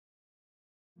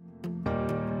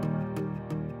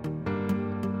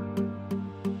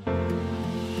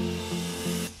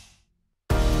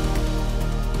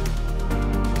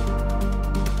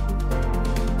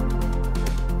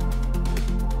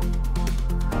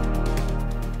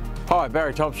Hi,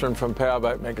 Barry Thompson from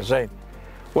Powerboat magazine.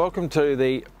 Welcome to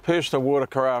the personal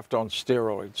watercraft on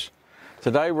steroids.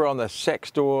 Today we're on the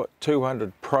Saxdor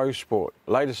 200 Pro Sport,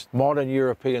 latest modern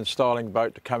European styling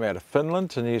boat to come out of Finland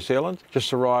to New Zealand.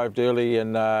 Just arrived early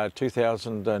in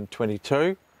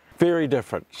 2022. Very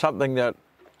different, something that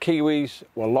Kiwis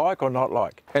will like or not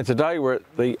like. And today we're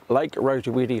at the Lake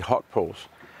Rotoiti hot pools.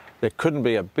 There couldn't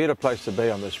be a better place to be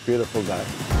on this beautiful day.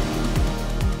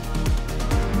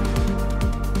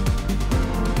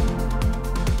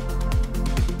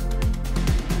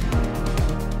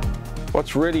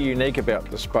 What's really unique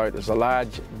about this boat is the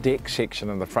large deck section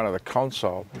in the front of the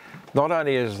console. Not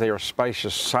only is there a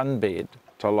spacious sunbed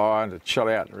to lie and to chill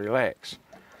out and relax,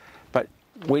 but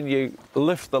when you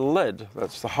lift the lid,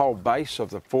 that's the whole base of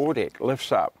the foredeck,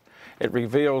 lifts up, it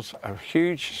reveals a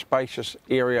huge spacious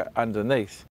area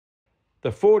underneath.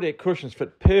 The foredeck cushions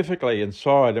fit perfectly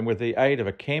inside, and with the aid of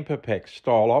a camper pack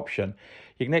style option,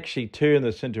 you can actually turn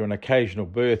this into an occasional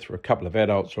berth for a couple of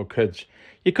adults or kids.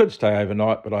 You could stay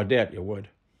overnight, but I doubt you would.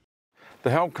 The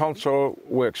helm console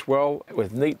works well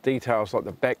with neat details like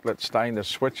the backlit stainless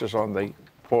switches on the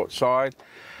port side,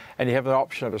 and you have the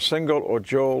option of a single or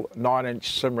dual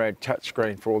 9-inch Simrad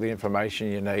touchscreen for all the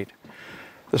information you need.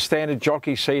 The standard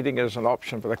jockey seating is an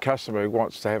option for the customer who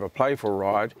wants to have a playful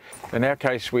ride. In our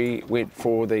case, we went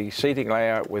for the seating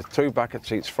layout with 2 bucket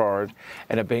seats forward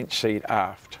and a bench seat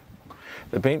aft.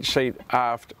 The bench seat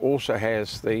aft also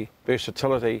has the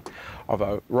versatility of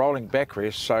a rolling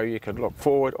backrest, so you can look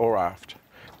forward or aft.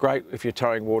 Great if you're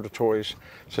towing water toys,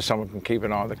 so someone can keep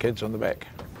an eye on the kids on the back.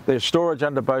 There's storage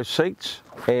under both seats,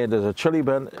 and there's a chili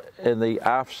bin in the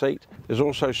aft seat. There's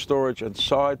also storage in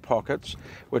side pockets,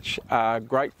 which are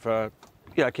great for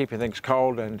keeping things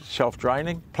cold and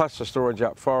self-draining. Plus the storage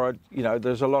up forward.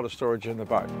 There's a lot of storage in the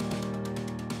boat.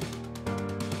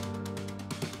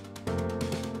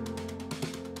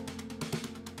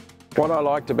 What I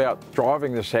liked about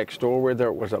driving the Saxdor, whether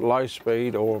it was at low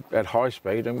speed or at high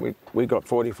speed, and we got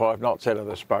 45 knots out of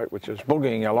this boat, which is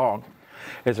boogieing along,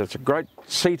 is it's a great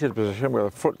seated position with a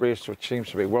footrest, which seems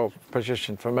to be well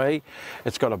positioned for me.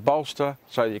 It's got a bolster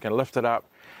so you can lift it up,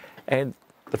 and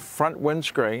the front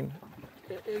windscreen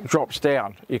drops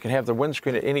down. You can have the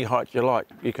windscreen at any height you like.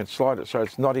 You can slide it so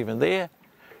it's not even there,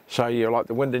 so you like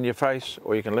the wind in your face,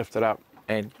 or you can lift it up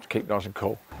and keep nice and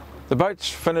cool. The boat's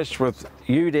finished with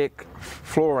U-deck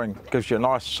flooring, gives you a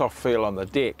nice soft feel on the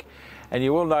deck. And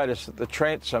you will notice that the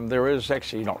transom, there is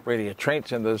actually not really a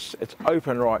transom, it's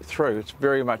open right through. It's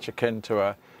very much akin to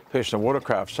a personal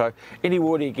watercraft. So any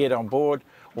water you get on board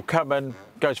will come in,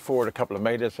 goes forward a couple of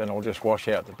metres, and it'll just wash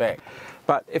out the back.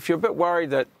 But if you're a bit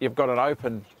worried that you've got an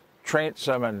open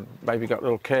transom and maybe got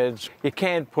little kids, you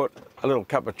can put a little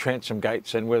couple of transom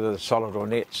gates in, whether they're solid or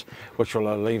nets, which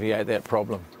will alleviate that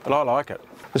problem. But I like it.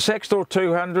 The Saxdor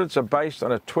 200s are based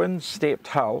on a twin-stepped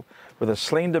hull with a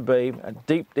slender beam, a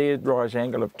deep dead rise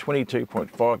angle of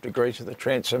 22.5 degrees of the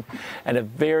transom, and a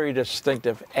very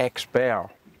distinctive axe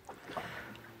bow.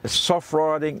 The soft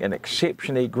riding and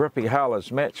exceptionally grippy hull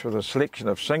is matched with a selection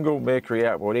of single Mercury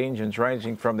outboard engines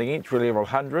ranging from the entry-level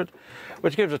 100,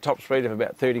 which gives a top speed of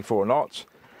about 34 knots,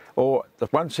 or the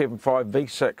 175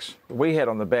 V6 we had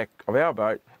on the back of our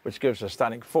boat, which gives a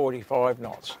stunning 45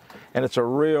 knots. And it's a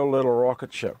real little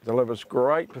rocket ship. Delivers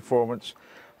great performance,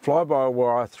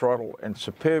 fly-by-wire throttle, and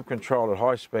superb control at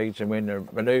high speeds and when they're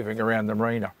manoeuvring around the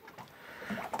marina.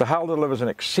 The hull delivers an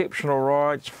exceptional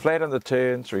ride, it's flat in the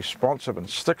turns, responsive, and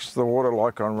sticks to the water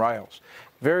like on rails.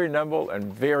 Very nimble and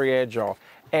very agile,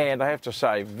 and I have to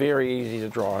say, very easy to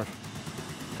drive.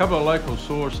 A couple of locals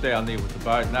saw us down there with the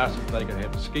boat and asked if they could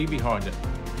have a ski behind it.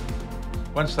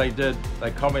 Once they did, they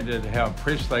commented how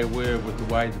impressed they were with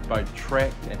the way the boat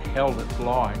tracked and held its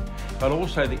line, but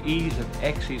also the ease of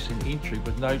access and entry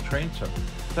with no transom.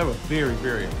 They were very,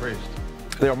 very impressed.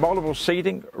 There are multiple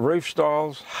seating, roof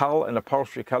styles, hull and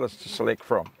upholstery colours to select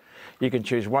from. You can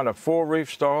choose one of 4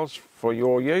 roof styles for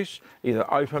your use,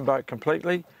 either open boat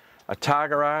completely, a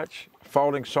targa arch, a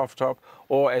folding soft top,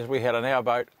 or as we had on our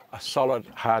boat, a solid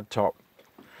hard top.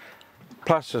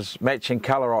 Plus there's matching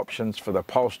colour options for the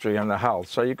upholstery and the hull,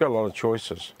 so you've got a lot of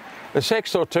choices. The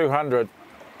Saxdor 200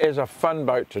 is a fun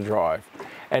boat to drive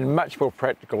and much more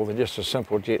practical than just a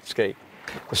simple jet ski.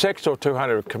 The Saxdor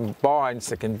 200 combines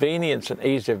the convenience and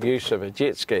ease of use of a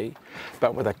jet ski,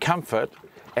 but with the comfort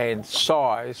and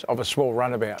size of a small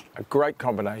runabout, a great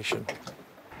combination.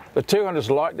 The 200's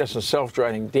lightness and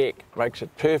self-draining deck makes it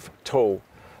a perfect tool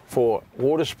for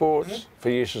water sports, for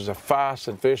use as a fast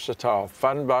and versatile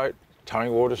fun boat,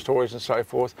 towing water toys and so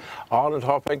forth, island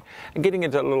hopping, and getting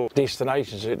into little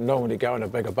destinations that normally go in a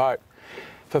bigger boat.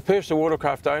 For personal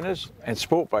watercraft owners and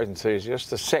sport boat enthusiasts,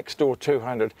 the Saxdor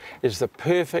 200 is the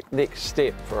perfect next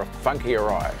step for a funkier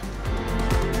ride.